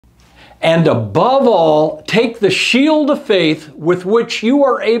And above all, take the shield of faith with which you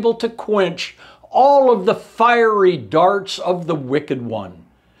are able to quench all of the fiery darts of the wicked one.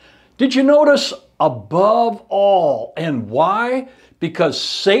 Did you notice above all? And why? Because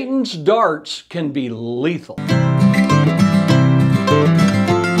Satan's darts can be lethal.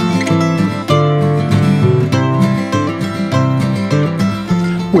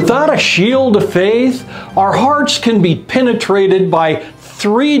 Without a shield of faith, our hearts can be penetrated by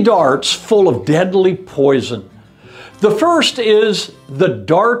 3 darts full of deadly poison. The first is the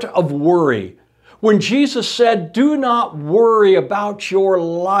dart of worry. When Jesus said, "Do not worry about your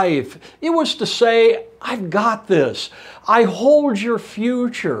life," it was to say, "I've got this. I hold your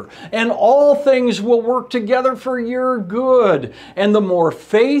future, and all things will work together for your good." And the more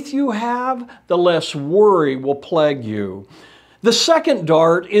faith you have, the less worry will plague you. The second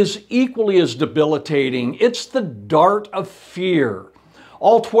dart is equally as debilitating. It's the dart of fear.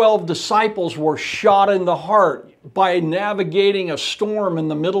 All 12 disciples were shot in the heart by navigating a storm in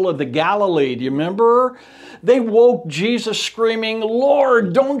the middle of the Galilee. Do you remember? They woke Jesus screaming,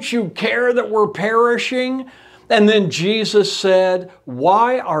 "Lord, don't you care that we're perishing?" And then Jesus said,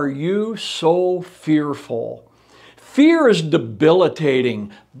 "Why are you so fearful?" Fear is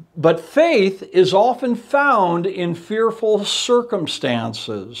debilitating, but faith is often found in fearful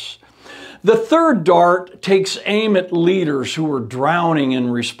circumstances. The third dart takes aim at leaders who are drowning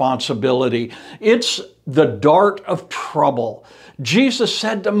in responsibility. It's the dart of trouble. Jesus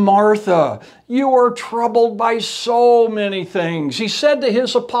said to Martha, "You are troubled by so many things." He said to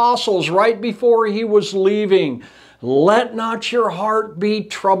his apostles right before he was leaving, "Let not your heart be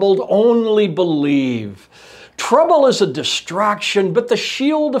troubled, only believe." Trouble is a distraction, but the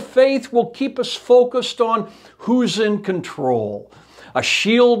shield of faith will keep us focused on who's in control. A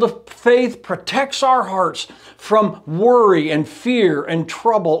shield of faith protects our hearts from worry and fear and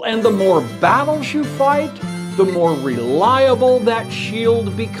trouble. And the more battles you fight, the more reliable that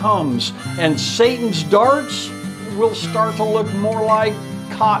shield becomes. And Satan's darts will start to look more like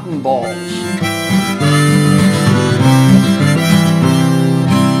cotton balls.